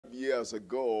years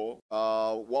ago,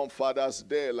 one Father's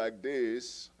Day like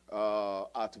this,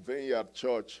 at Vineyard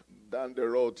Church down the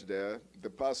road there, the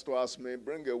pastor asked me,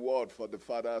 bring a word for the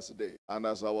Father's Day. And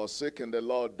as I was seeking the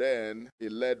Lord then, he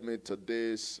led me to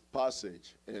this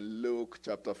passage in Luke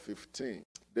chapter 15.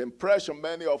 The impression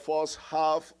many of us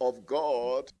have of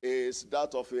God is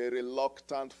that of a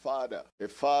reluctant father. A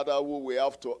father who we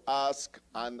have to ask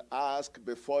and ask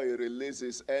before he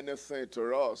releases anything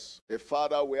to us. A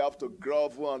father we have to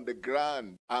grovel on the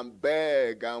ground and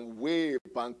beg and weep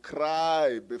and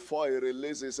cry before he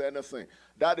releases anything.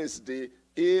 That is the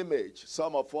image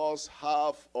some of us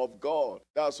have of God.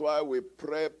 That's why we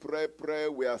pray.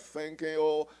 We are thinking,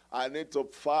 oh, I need to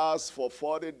fast for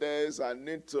 40 days. I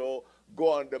need to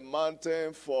go on the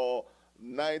mountain for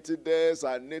 90 days.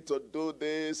 I need to do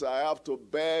this. I have to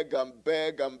beg and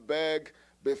beg and beg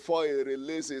before he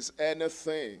releases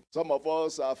anything. Some of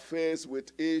us are faced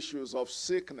with issues of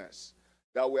sickness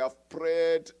that we have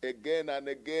prayed again and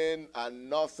again and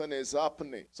nothing is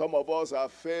happening. Some of us are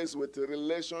faced with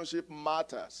relationship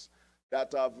matters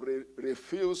that have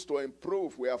refused to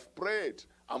improve. We have prayed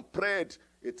and prayed.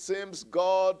 It seems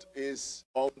God is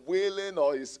unwilling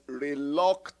or is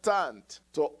reluctant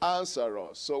to answer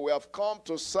us. So we have come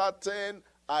to certain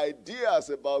ideas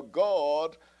about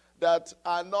God that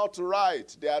are not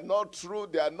right. They are not true.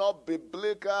 They are not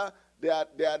biblical. They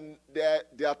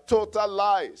are total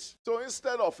lies. So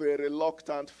instead of a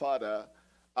reluctant father,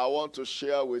 I want to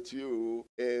share with you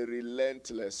a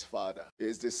relentless father.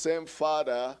 It's the same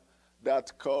father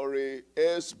that Corey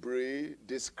Asbury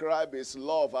described his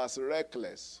love as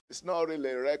reckless. It's not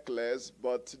really reckless,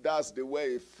 but that's the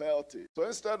way he felt it. So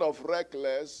instead of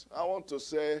reckless, I want to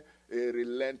say a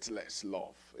relentless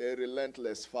love, a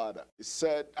relentless father. He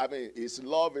said, his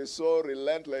love is so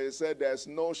relentless. He said, there's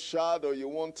no shadow you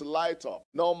won't light up,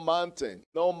 no mountain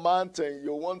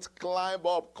you won't climb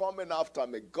up coming after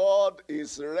me. God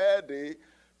is ready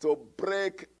to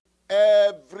break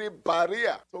every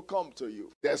barrier to come to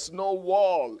you. There's no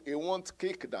wall he won't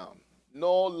kick down.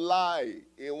 No lie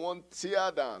he won't tear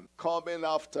down coming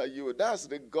after you. That's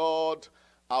the God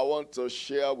I want to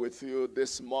share with you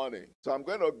this morning. So I'm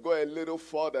going to go a little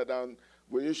further than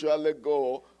we usually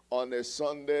go on a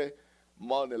Sunday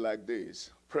morning like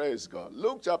this. Praise God.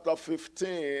 Luke chapter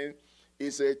 15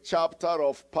 is a chapter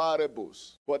of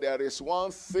parables. But there is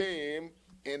one theme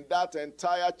in that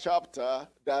entire chapter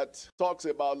that talks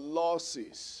about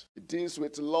losses. It deals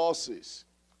with losses.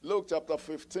 Luke chapter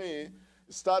 15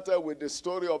 started with the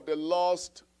story of the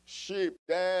lost sheep.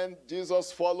 Then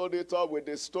Jesus followed it up with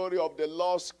the story of the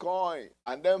lost coin.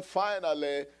 And then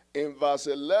finally, in verse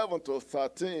 11 to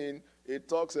 13, it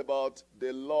talks about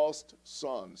the lost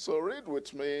son. So read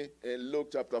with me in Luke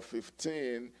chapter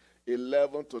 15,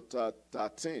 11 to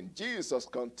 13. Jesus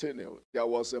continued. There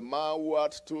was a man who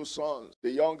had 2 sons.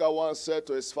 The younger one said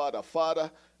to his father,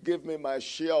 Father, give me my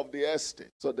share of the estate.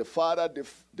 So the father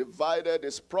divided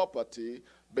his property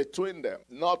between them.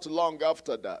 Not long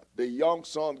after that, the young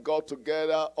son got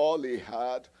together all he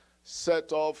had,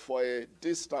 set off for a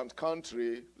distant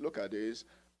country, look at this,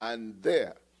 and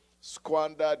there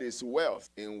squandered his wealth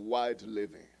in wild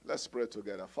living. Let's pray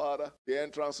together. Father, the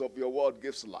entrance of your word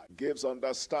gives light, gives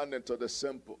understanding to the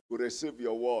simple. We receive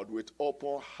your word with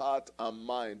open heart and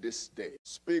mind this day.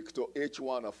 Speak to each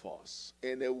one of us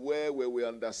in a way where we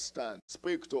understand.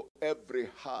 Speak to every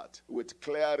heart with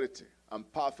clarity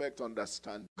and perfect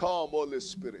understanding. Come, Holy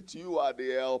Spirit, you are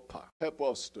the helper. Help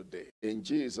us today. In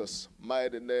Jesus'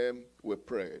 mighty name we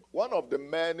pray. One of the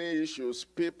many issues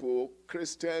people,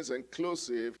 Christians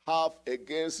inclusive, have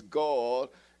against God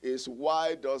is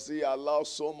why does he allow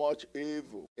so much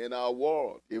evil in our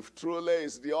world? If truly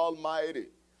is the Almighty,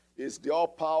 is the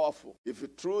all-powerful, if he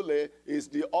truly is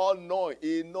the all-knowing,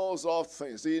 he knows all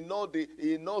things. He knows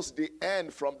the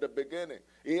end from the beginning.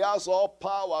 He has all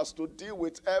powers to deal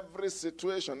with every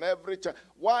situation, every challenge.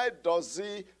 Why does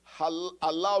he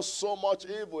allow so much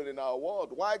evil in our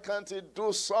world? Why can't he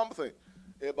do something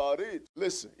about it?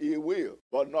 Listen, he will,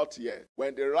 but not yet.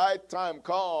 When the right time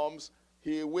comes,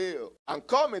 he will. And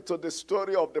coming to the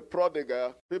story of the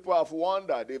prodigal, people have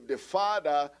wondered if the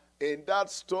father in that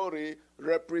story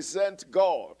represents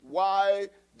God. Why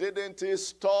didn't he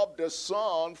stop the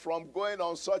son from going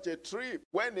on such a trip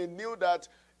when he knew that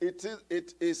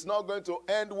it is not going to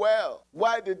end well?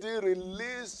 Why did he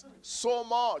release so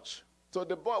much to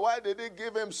the boy? Why did he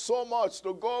give him so much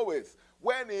to go with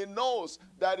when he knows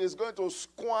that he's going to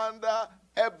squander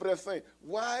everything?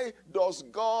 Why does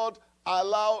God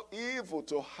allow evil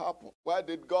to happen? Why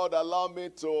did God allow me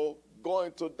to go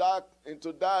into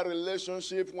that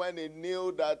relationship when he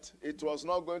knew that it was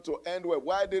not going to end well?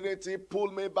 Why didn't he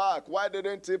pull me back? Why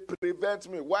didn't he prevent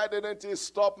me? Why didn't he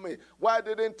stop me? Why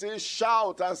didn't he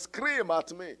shout and scream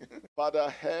at me? Father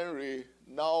Henry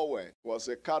Nowen was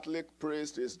a Catholic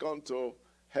priest. He's gone to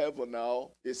heaven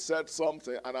now. He said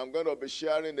something, and I'm going to be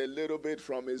sharing a little bit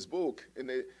from his book.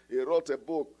 He wrote a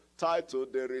book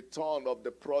titled The Return of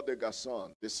the Prodigal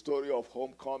Son, the story of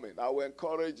homecoming. I will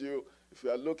encourage you, if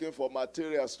you are looking for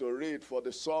materials to read for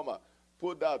the summer,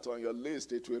 put that on your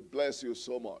list. It will bless you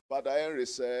so much. Father Henry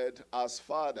said, as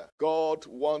Father, God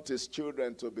wants his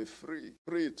children to be free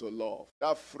to love.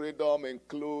 That freedom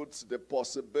includes the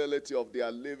possibility of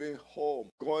their leaving home,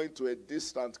 going to a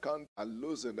distant country, and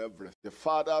losing everything. The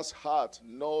Father's heart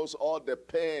knows all the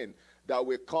pain that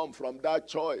will come from that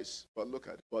choice. But look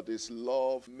at it. But his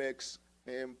love makes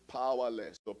him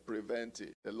powerless to prevent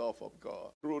it. The love of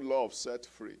God. True love set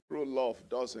free. True love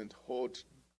doesn't hold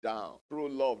down. True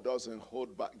love doesn't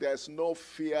hold back. There's no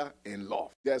fear in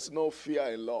love. There's no fear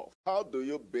in love. How do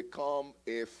you become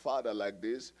a father like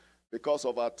this? Because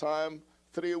of our time,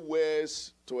 3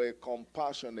 ways to a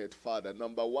compassionate father.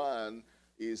 Number 1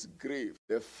 is grief.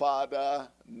 The Father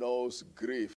knows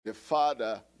grief. The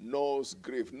Father knows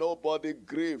grief. Nobody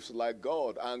grieves like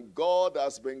God, and God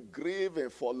has been grieving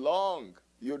for long.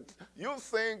 You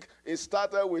think it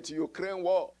started with the Ukraine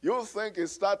war. You think it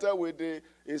started with the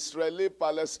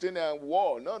Israeli-Palestinian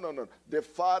war. No. The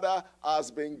Father has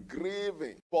been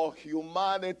grieving for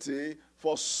humanity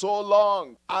for so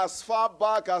long. As far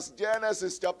back as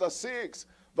Genesis chapter 6,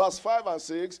 verse 5 and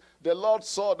 6, the Lord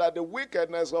saw that the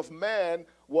wickedness of man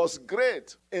was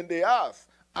great in the earth,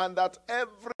 and that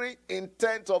every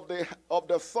intent of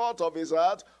the thought of his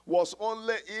heart was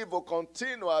only evil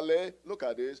continually. Look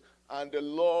at this. And the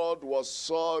Lord was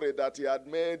sorry that he had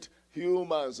made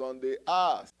humans on the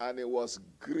earth, and he was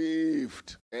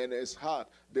grieved in his heart.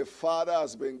 The Father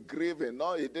has been grieving.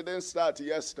 No, it didn't start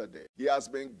yesterday. He has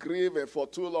been grieving for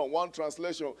too long. One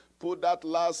translation put that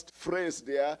last phrase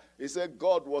there. He said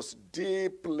God was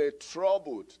deeply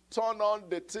troubled. Turn on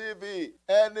the TV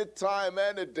anytime,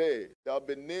 any day. There'll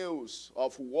be news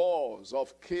of wars,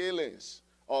 of killings,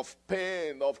 of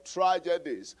pain, of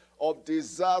tragedies, of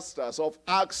disasters, of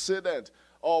accidents,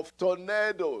 of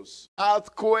tornadoes,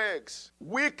 earthquakes,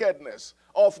 wickedness,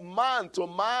 of man to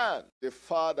man. The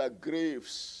Father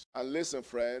grieves. And listen,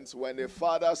 friends, when a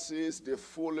father sees the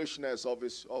foolishness of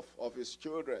his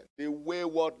children, the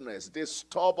waywardness, the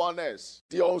stubbornness,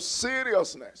 the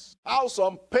unseriousness, how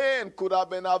some pain could have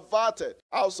been averted,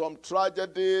 how some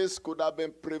tragedies could have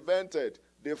been prevented,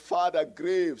 the Father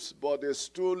grieves, but is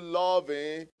too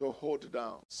loving to hold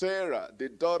down. Sarah, the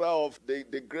daughter of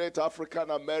the great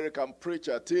African-American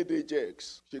preacher, T.D.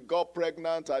 Jakes, she got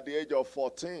pregnant at the age of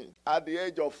 14. At the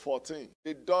age of 14,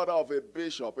 the daughter of a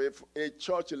bishop, a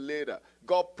church leader,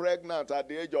 got pregnant at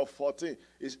the age of 14.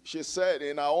 She said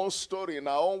in her own story, in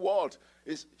her own words,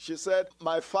 she said,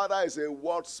 my father is a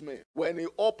wordsmith. When he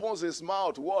opens his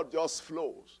mouth, word just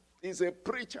flows. He's a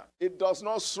preacher. He does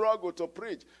not struggle to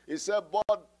preach. He said,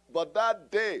 but that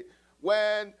day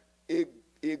when he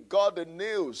got the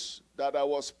news that I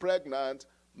was pregnant,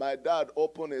 my dad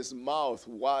opened his mouth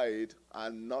wide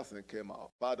and nothing came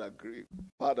out. Father grieves.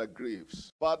 Father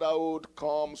grieves. Fatherhood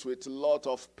comes with a lot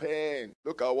of pain.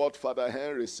 Look at what Father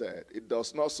Henry said. It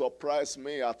does not surprise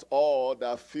me at all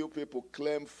that few people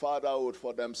claim fatherhood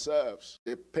for themselves.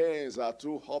 The pains are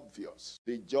too obvious.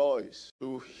 The joys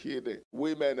too hidden.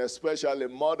 Women, especially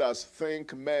mothers,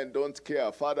 think men don't care.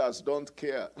 Fathers don't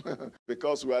care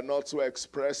because we are not so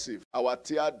expressive. Our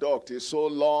tear duct is so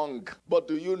long. But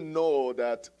do you know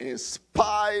that in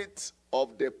spite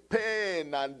of the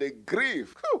pain and the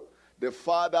grief, the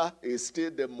Father is still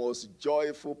the most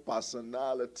joyful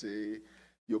personality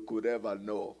you could ever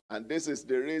know. And this is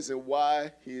the reason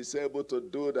why he is able to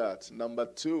do that. Number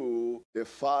 2, the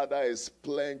Father is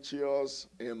plenteous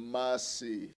in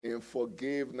mercy, in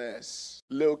forgiveness.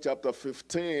 Luke chapter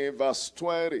 15, verse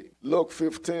 20. Luke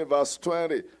 15, verse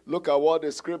 20. Look at what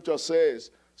the scripture says.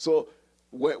 So,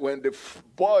 when the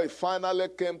boy finally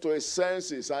came to his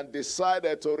senses and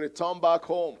decided to return back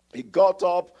home, he got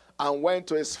up and went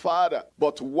to his father.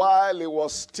 But while he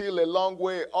was still a long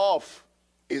way off,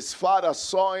 his father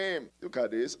saw him, look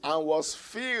at this, and was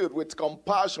filled with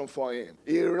compassion for him.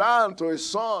 He ran to his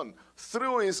son,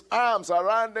 threw his arms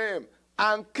around him,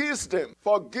 and kissed him.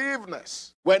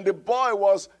 Forgiveness. When the boy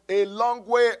was a long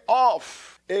way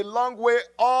off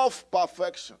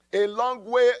perfection, a long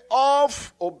way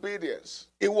off obedience.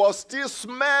 It was still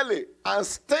smelly and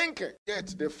stinking.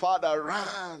 Yet the father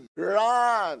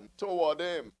ran toward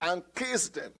him and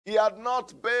kissed him. He had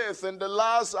not bathed in the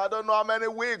last, I don't know how many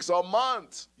weeks or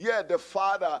months. Yet the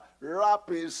father wrapped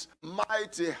his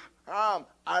mighty arm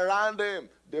around him.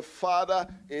 The Father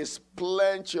is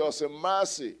plenteous in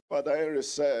mercy. Father Henry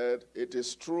said, it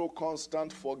is through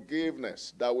constant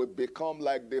forgiveness that we become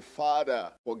like the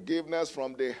Father. Forgiveness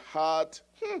from the heart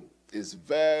is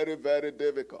very, very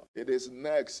difficult. It is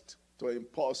next to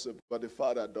impossible, but the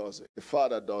Father does it. The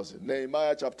Father does it.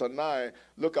 Nehemiah chapter 9,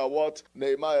 look at what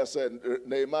Nehemiah said.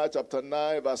 Nehemiah chapter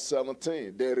 9, verse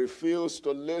 17. They refused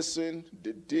to listen.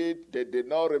 They did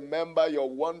not remember your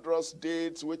wondrous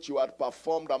deeds which you had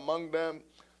performed among them.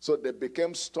 So they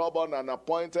became stubborn and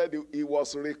appointed. He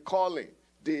was recalling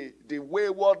the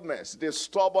waywardness, the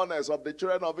stubbornness of the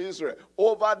children of Israel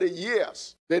over the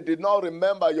years. They did not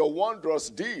remember your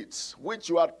wondrous deeds which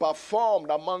you had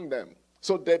performed among them.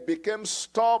 So they became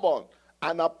stubborn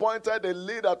and appointed a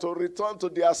leader to return to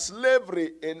their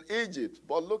slavery in Egypt.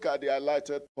 But look at the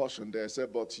highlighted portion there. It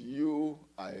said, but you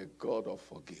are a God of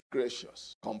forgiveness,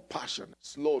 gracious, compassionate,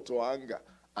 slow to anger,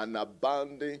 and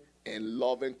abounding in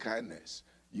loving kindness.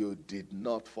 You did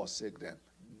not forsake them.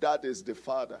 That is the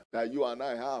Father that you and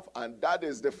I have. And that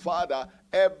is the Father,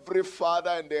 every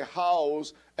father in the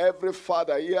house, every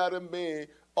father hearing me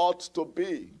ought to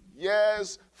be.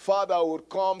 Yes, fatherhood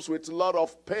comes with a lot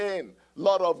of pain, a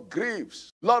lot of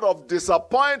griefs, a lot of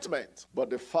disappointment. But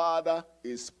the Father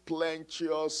is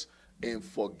plenteous in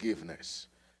forgiveness.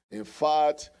 In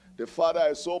fact, the Father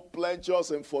is so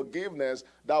plenteous in forgiveness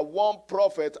that one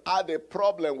prophet had a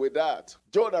problem with that.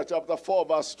 Jonah chapter 4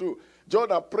 verse 2.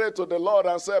 Jonah prayed to the Lord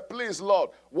and said, please,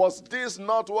 Lord, was this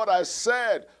not what I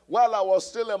said while I was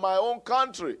still in my own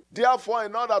country? Therefore,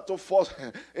 in order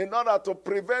to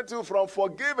prevent you from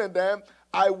forgiving them,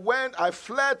 I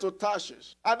fled to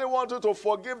Tarshish. I didn't want you to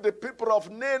forgive the people of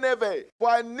Nineveh, for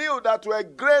I knew that you were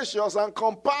gracious and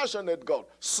compassionate God,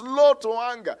 slow to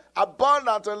anger,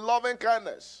 abundant in loving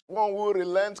kindness, one who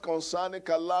relents concerning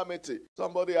calamity.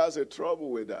 Somebody has a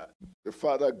trouble with that. The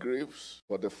Father grieves,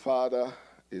 but the Father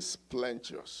is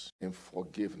plenteous in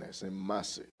forgiveness, in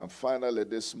mercy. And finally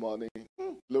this morning,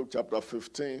 Luke chapter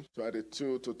 15,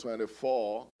 22 to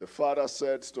 24, the father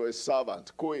said to his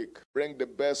servant, quick, bring the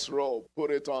best robe,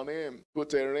 put it on him,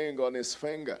 put a ring on his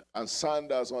finger, and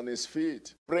sandals on his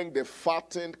feet. Bring the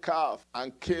fattened calf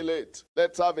and kill it.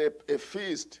 Let's have a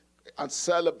feast and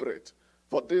celebrate.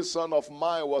 For this son of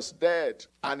mine was dead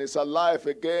and is alive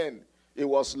again. He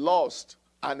was lost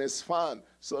and is found.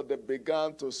 So they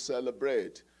began to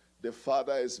celebrate. The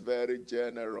Father is very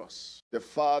generous. The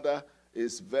Father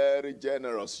is very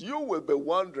generous. You will be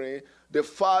wondering, the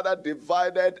Father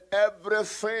divided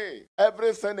everything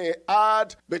he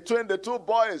had between the two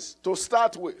boys to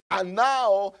start with. And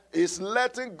now he's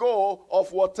letting go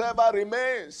of whatever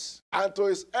remains. And to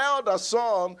his elder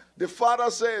son, the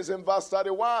Father says in verse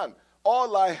 31,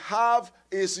 all I have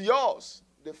is yours.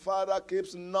 The Father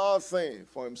keeps nothing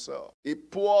for himself. He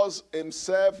pours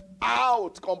himself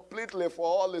out completely for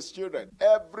all his children.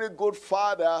 Every good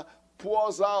father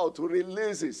pours out,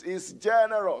 releases, is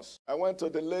generous. I went to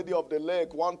the Lady of the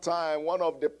Lake one time. One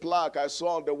of the plaque I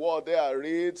saw on the wall there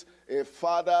reads, a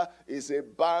father is a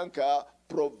banker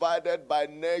provided by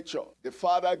nature. The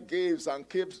Father gives and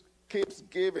keeps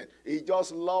giving. He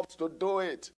just loves to do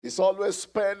it. He's always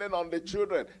spending on the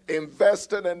children,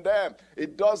 investing in them. He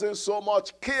doesn't so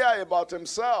much care about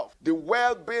himself. The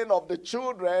well-being of the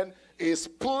children is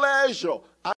pleasure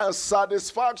and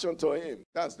satisfaction to him.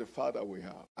 That's the Father we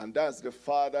have. And that's the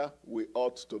Father we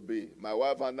ought to be. My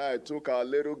wife and I took our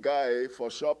little guy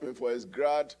for shopping for his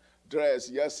grad dress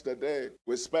yesterday.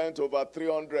 We spent over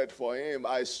 $300 for him.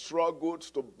 I struggled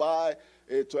to buy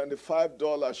a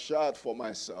 $25 shirt for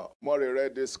myself. Maury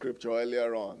read this scripture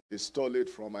earlier on. He stole it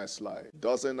from my slide.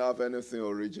 Doesn't have anything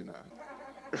original.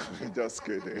 Just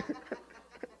kidding.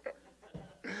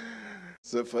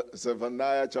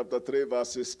 Zephaniah chapter 3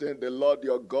 verse 16, the Lord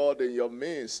your God in your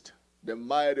midst, the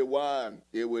mighty one,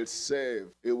 he will save.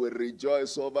 He will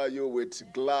rejoice over you with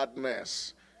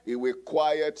gladness. He will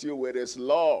quiet you with his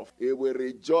love. He will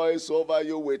rejoice over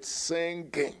you with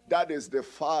singing. That is the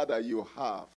Father you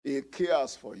have. He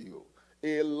cares for you.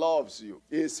 He loves you.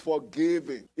 He is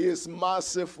forgiving. He is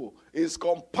merciful. He is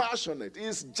compassionate. He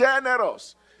is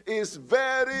generous. is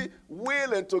very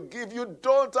willing to give. You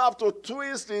don't have to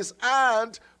twist his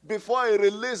hand before he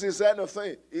releases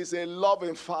anything. He's a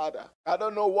loving Father. I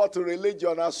don't know what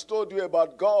religion has told you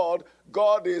about God.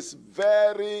 God is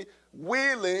very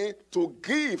willing to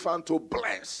give and to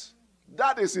bless.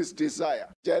 That is his desire.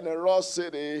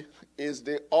 Generosity is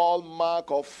the hallmark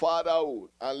of fatherhood.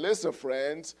 And listen,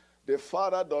 friends, the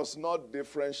Father does not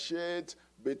differentiate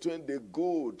between the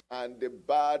good and the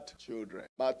bad children.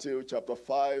 Matthew chapter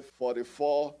 5,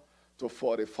 44 to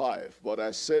 45. But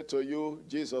I say to you,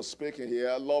 Jesus speaking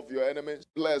here, love your enemies,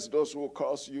 bless those who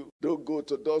curse you, do good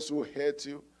to those who hate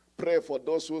you, pray for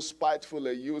those who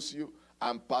spitefully use you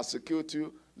and persecute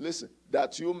you. Listen,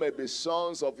 that you may be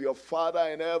sons of your Father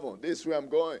in heaven. This is where I'm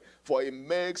going. For he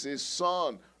makes his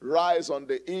sun rise on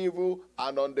the evil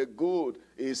and on the good.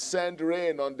 He sends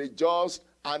rain on the just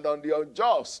and on the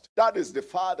unjust. That is the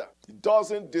Father. He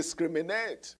doesn't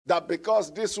discriminate. That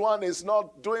because this one is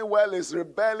not doing well, is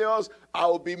rebellious,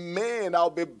 I'll be mean, I'll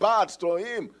be bad to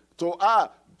him, to her.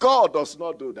 God does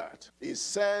not do that. He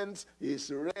sends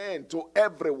his rain to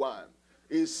everyone.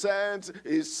 He sent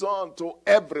his Son to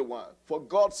everyone. For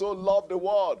God so loved the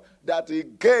world that he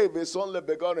gave his only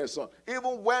begotten Son.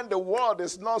 Even when the world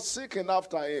is not seeking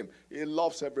after him, he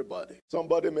loves everybody.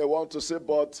 Somebody may want to say,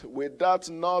 but will that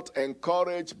not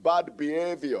encourage bad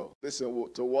behavior? Listen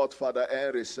to what Father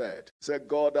Henry said. He said,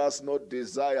 God has no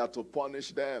desire to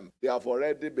punish them. They have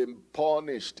already been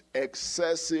punished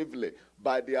excessively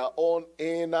by their own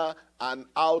inner and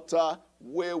outer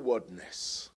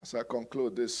waywardness. As I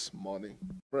conclude this morning,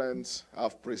 friends,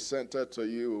 I've presented to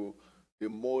you the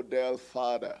model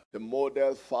father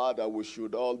we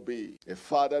should all be. A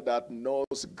father that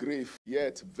knows grief,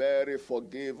 yet very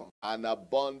forgiving and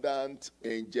abundant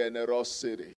in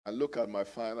generosity. And look at my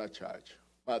final charge.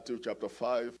 Matthew chapter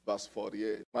 5, verse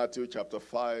 48. Matthew chapter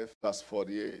 5, verse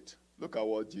 48. Look at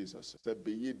what Jesus said.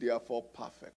 Be ye therefore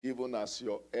perfect, even as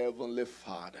your heavenly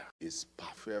Father is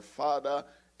perfect. Father,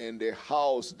 in the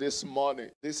house this morning,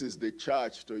 this is the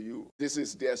charge to you. This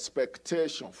is the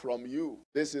expectation from you.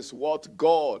 This is what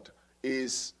God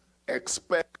is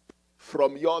expecting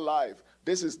from your life.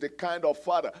 This is the kind of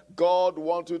Father. God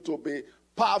wants you to be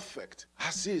perfect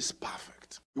as he is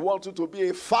perfect. He wants you to be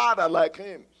a father like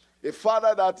him. A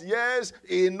father that, yes,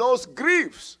 he knows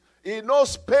griefs, he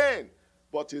knows pain,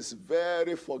 but is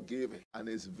very forgiving and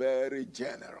is very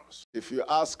generous. If you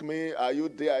ask me, are you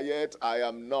there yet? I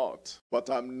am not. But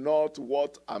I'm not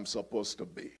what I'm supposed to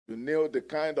be. You knew the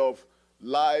kind of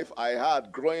life I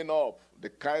had growing up, the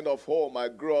kind of home I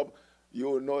grew up, you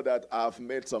will know that I've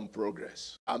made some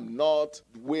progress. I'm not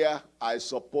where I'm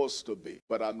supposed to be,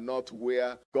 but I'm not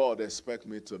where God expects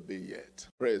me to be yet.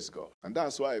 Praise God. And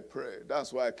that's why I pray.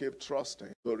 That's why I keep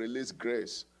trusting to release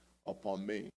grace upon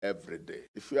me every day.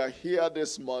 If you are here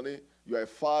this morning, you are a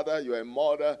father, you are a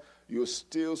mother, you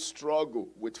still struggle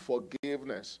with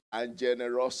forgiveness and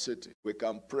generosity, we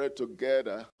can pray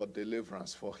together for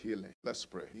deliverance, for healing. Let's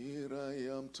pray. Here I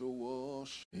am to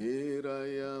wash, here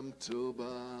I am to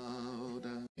bow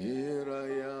down, here I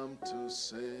am to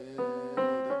say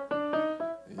that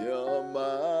you're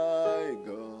my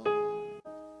God.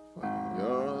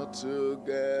 You're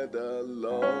together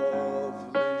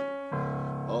lovely,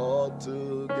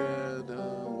 altogether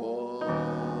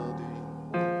worthy,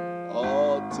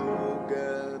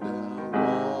 altogether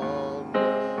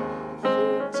wonderful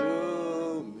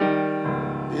to me.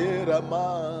 Here am I,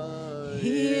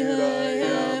 here I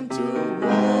am to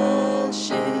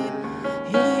worship,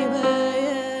 here I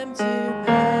am to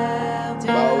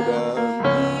bow down,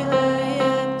 here I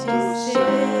am to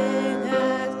say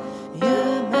that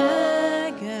you're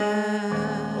my God.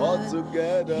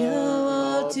 altogether, You're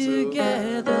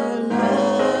altogether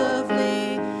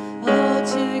lovely,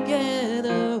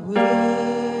 altogether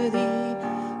worthy,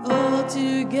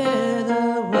 altogether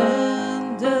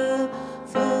wonderful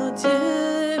to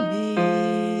me.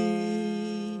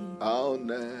 I'll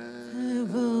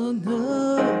never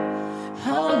know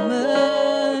how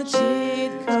much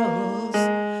it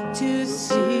costs to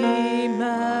see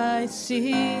my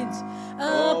sins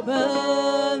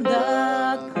upon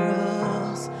that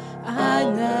cross. I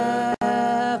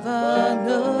never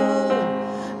know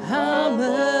how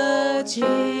much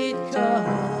it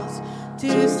costs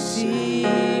to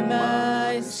see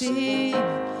my sin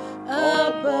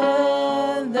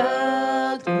upon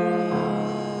that cross.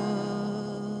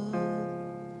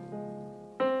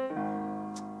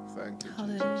 Thank you, Jesus.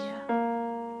 Hallelujah.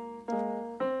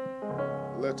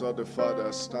 Let all the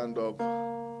fathers stand up.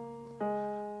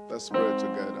 Let's pray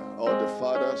together. All the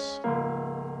fathers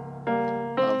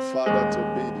and father to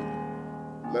be,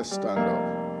 let's stand up.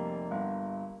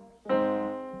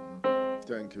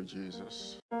 Thank you,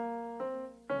 Jesus.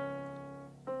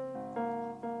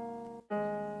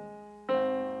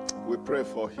 We pray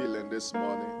for healing this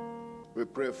morning. We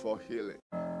pray for healing.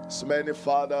 As many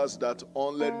fathers that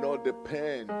only know the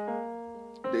pain,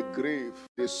 the grief,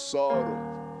 the sorrow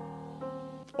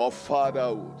of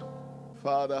fatherhood.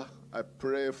 Father, I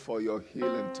pray for your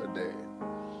healing today.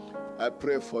 I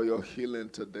pray for your healing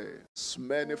today. As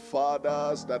many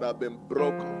fathers that have been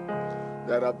broken,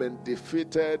 that have been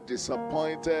defeated,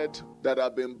 disappointed, that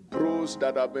have been bruised,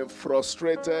 that have been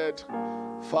frustrated.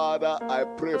 Father, I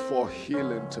pray for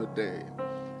healing today.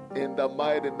 In the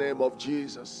mighty name of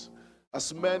Jesus.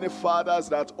 As many fathers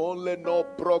that only know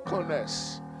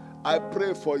brokenness, I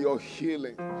pray for your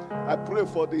healing. I pray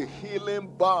for the healing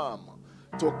balm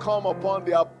to come upon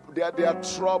their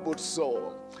troubled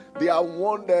soul, their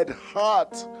wounded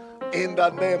heart, in the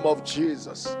name of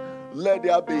Jesus. Let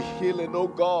there be healing, oh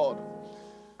God.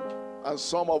 And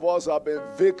some of us have been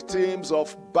victims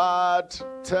of bad,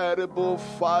 terrible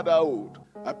fatherhood.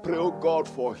 I pray, oh God,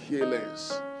 for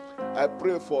healings. I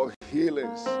pray for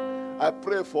healings. I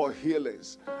pray for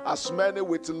healings. As many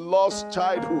with lost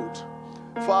childhood,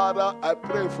 Father, I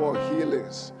pray for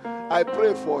healings. I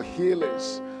pray for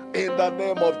healings. In the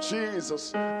name of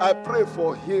Jesus, I pray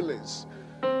for healings.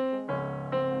 And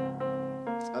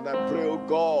I pray, oh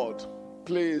God,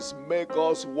 please make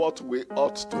us what we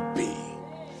ought to be.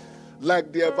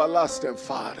 Like the everlasting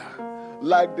Father,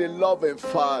 like the loving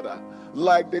Father,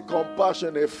 like the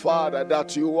compassionate Father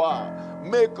that you are.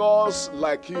 Make us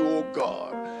like you, O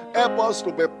God. Help us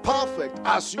to be perfect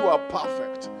as you are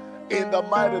perfect. In the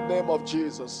mighty name of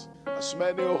Jesus. As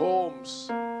many homes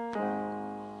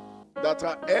that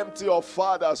are empty of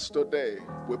fathers today,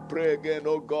 we pray again,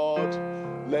 oh God,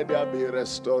 let there be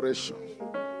restoration.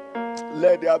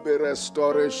 Let there be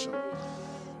restoration.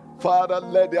 Father,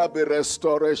 let there be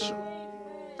restoration.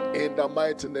 In the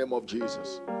mighty name of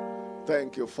Jesus.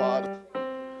 Thank you, Father.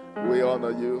 We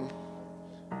honor you.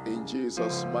 In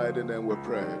Jesus' mighty name we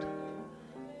prayed.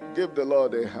 Give the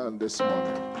Lord a hand this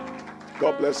morning.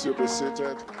 God bless you. Be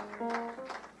seated.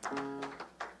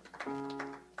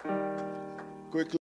 Quickly.